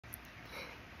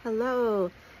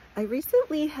Hello. I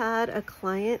recently had a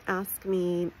client ask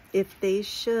me if they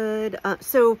should,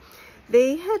 so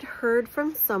they had heard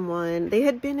from someone, they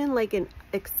had been in like an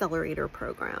accelerator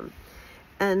program,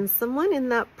 and someone in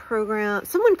that program,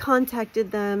 someone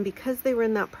contacted them because they were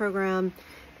in that program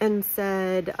and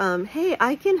said, hey,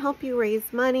 I can help you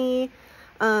raise money.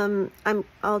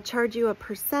 I'll charge you a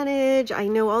percentage. I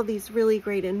know all these really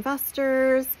great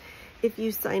investors. If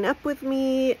you sign up with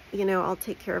me, I'll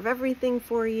take care of everything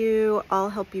for you.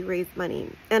 I'll help you raise money.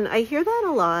 And I hear that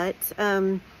a lot.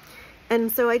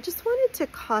 And so I just wanted to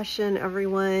caution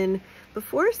everyone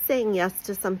before saying yes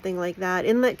to something like that.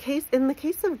 In the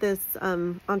case of this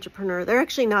entrepreneur, they're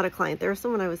actually not a client. They're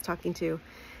someone I was talking to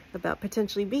about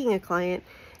potentially being a client.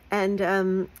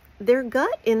 And their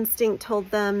gut instinct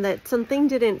told them that something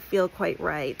didn't feel quite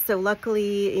right. So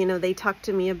luckily, they talked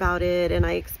to me about it, and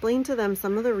I explained to them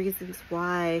some of the reasons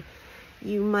why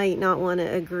you might not want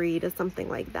to agree to something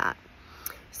like that.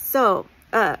 So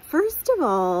first of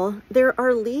all, there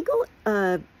are legal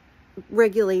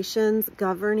regulations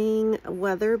governing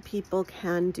whether people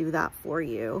can do that for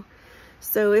you.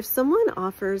 So if someone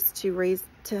offers to raise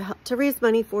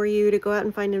money for you, to go out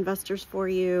and find investors for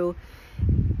you,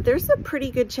 there's a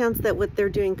pretty good chance that what they're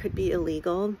doing could be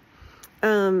illegal.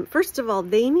 First of all,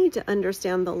 they need to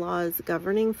understand the laws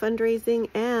governing fundraising,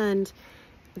 and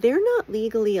they're not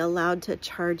legally allowed to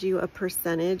charge you a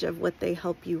percentage of what they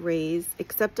help you raise,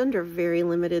 except under very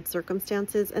limited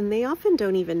circumstances, and they often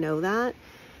don't even know that.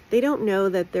 They don't know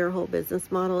that their whole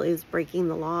business model is breaking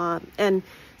the law. And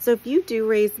so if you do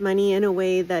raise money in a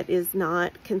way that is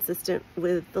not consistent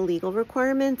with the legal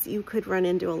requirements, you could run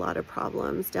into a lot of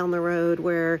problems down the road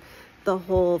where the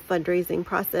whole fundraising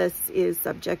process is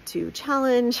subject to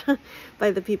challenge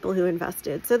by the people who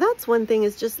invested. So that's one thing,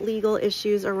 is just legal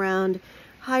issues around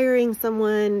hiring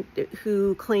someone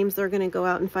who claims they're going to go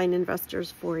out and find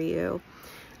investors for you.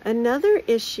 Another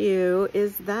issue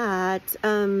is that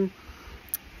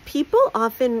people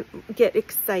often get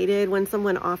excited when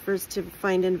someone offers to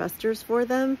find investors for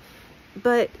them,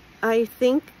 but I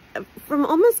think from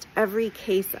almost every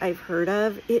case I've heard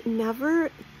of, it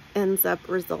never ends up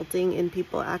resulting in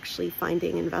people actually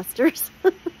finding investors.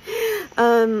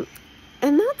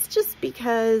 And that's just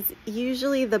because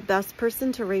usually the best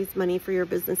person to raise money for your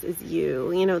business is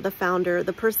you, the founder,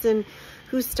 the person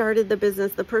who started the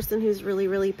business, the person who's really,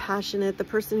 really passionate, the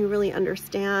person who really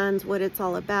understands what it's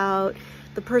all about,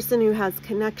 the person who has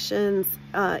connections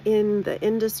in the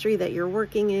industry that you're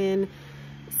working in.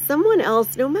 Someone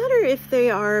else, no matter if they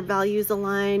are values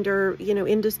aligned or,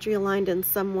 industry aligned in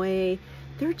some way,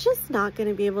 they're just not going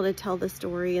to be able to tell the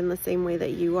story in the same way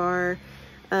that you are.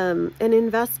 And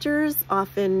investors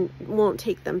often won't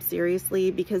take them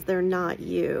seriously because they're not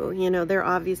you. They're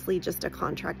obviously just a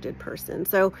contracted person.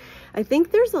 So I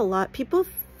think there's a lot, people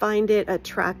find it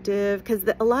attractive because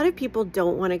a lot of people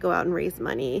don't want to go out and raise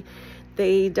money.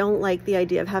 They don't like the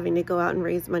idea of having to go out and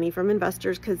raise money from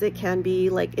investors because it can be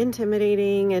like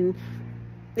intimidating, and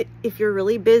if you're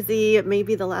really busy, it may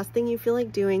be the last thing you feel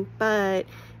like doing. But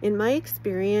in my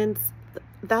experience,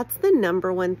 that's the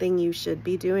number one thing you should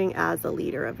be doing as a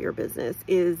leader of your business,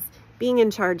 is being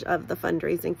in charge of the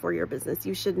fundraising for your business.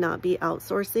 You should not be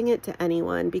outsourcing it to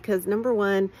anyone, because number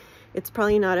one, it's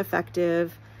probably not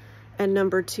effective. And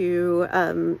number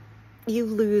two, you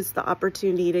lose the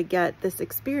opportunity to get this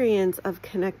experience of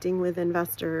connecting with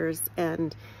investors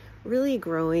and really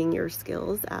growing your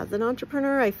skills as an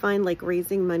entrepreneur. I find like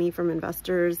raising money from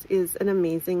investors is an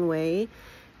amazing way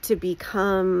to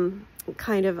become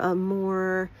kind of a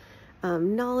more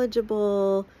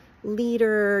knowledgeable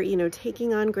leader,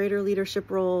 taking on greater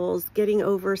leadership roles, getting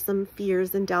over some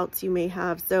fears and doubts you may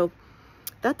have. So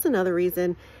that's another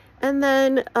reason. And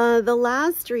then the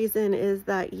last reason is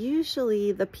that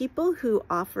usually the people who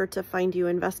offer to find you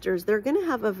investors, they're going to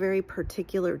have a very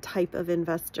particular type of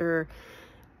investor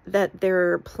that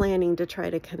they're planning to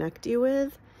try to connect you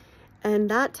with. And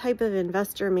that type of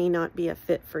investor may not be a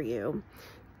fit for you.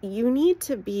 You need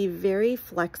to be very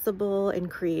flexible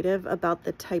and creative about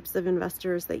the types of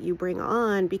investors that you bring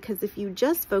on, because if you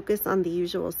just focus on the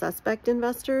usual suspect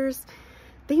investors,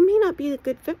 they may not be a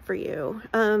good fit for you.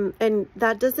 And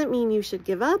that doesn't mean you should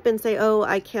give up and say, oh,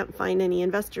 I can't find any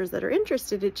investors that are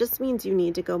interested. It just means you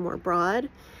need to go more broad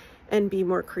and be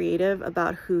more creative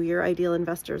about who your ideal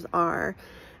investors are.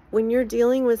 When you're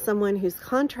dealing with someone who's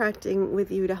contracting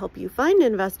with you to help you find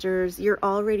investors, you're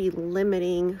already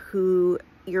limiting who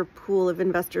your pool of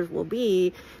investors will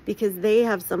be, because they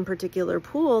have some particular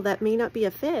pool that may not be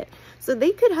a fit. So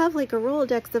they could have like a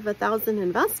Rolodex of 1,000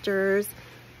 investors,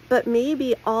 but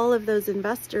maybe all of those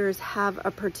investors have a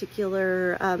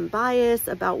particular bias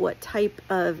about what type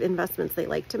of investments they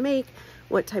like to make,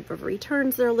 what type of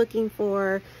returns they're looking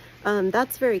for.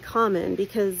 That's very common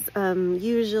because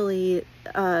usually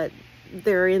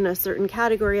they're in a certain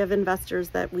category of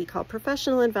investors that we call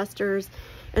professional investors,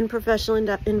 and professional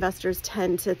investors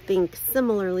tend to think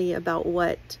similarly about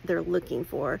what they're looking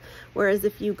for. Whereas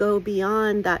if you go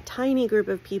beyond that tiny group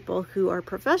of people who are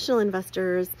professional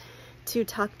investors to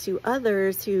talk to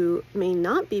others who may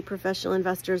not be professional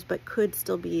investors but could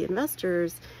still be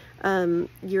investors,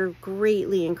 you're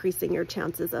greatly increasing your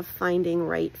chances of finding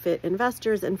right fit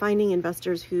investors and finding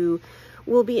investors who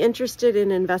will be interested in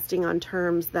investing on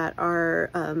terms that are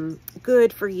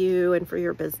good for you and for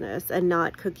your business and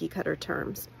not cookie cutter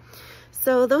terms.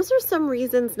 So those are some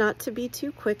reasons not to be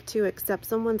too quick to accept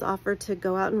someone's offer to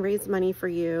go out and raise money for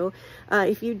you.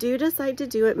 If you do decide to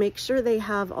do it, make sure they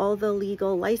have all the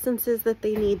legal licenses that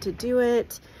they need to do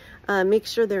it. Make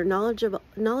sure they're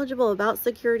knowledgeable about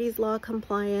securities law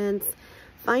compliance.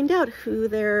 Find out who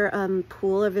their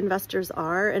pool of investors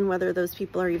are and whether those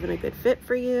people are even a good fit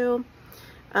for you.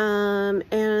 And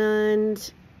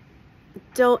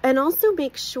also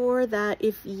make sure that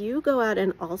if you go out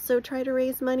and also try to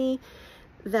raise money,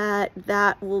 that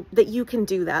you can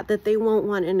do that they won't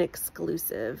want an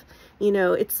exclusive. You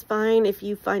know, it's fine if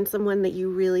you find someone that you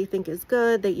really think is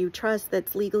good, that you trust,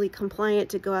 that's legally compliant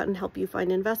to go out and help you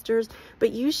find investors,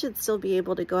 but you should still be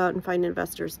able to go out and find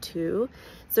investors too.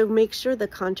 So make sure the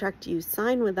contract you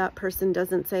sign with that person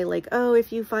doesn't say like, oh,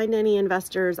 if you find any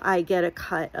investors, I get a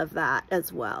cut of that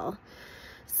as well.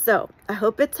 So I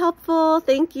hope it's helpful.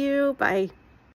 Thank you. Bye.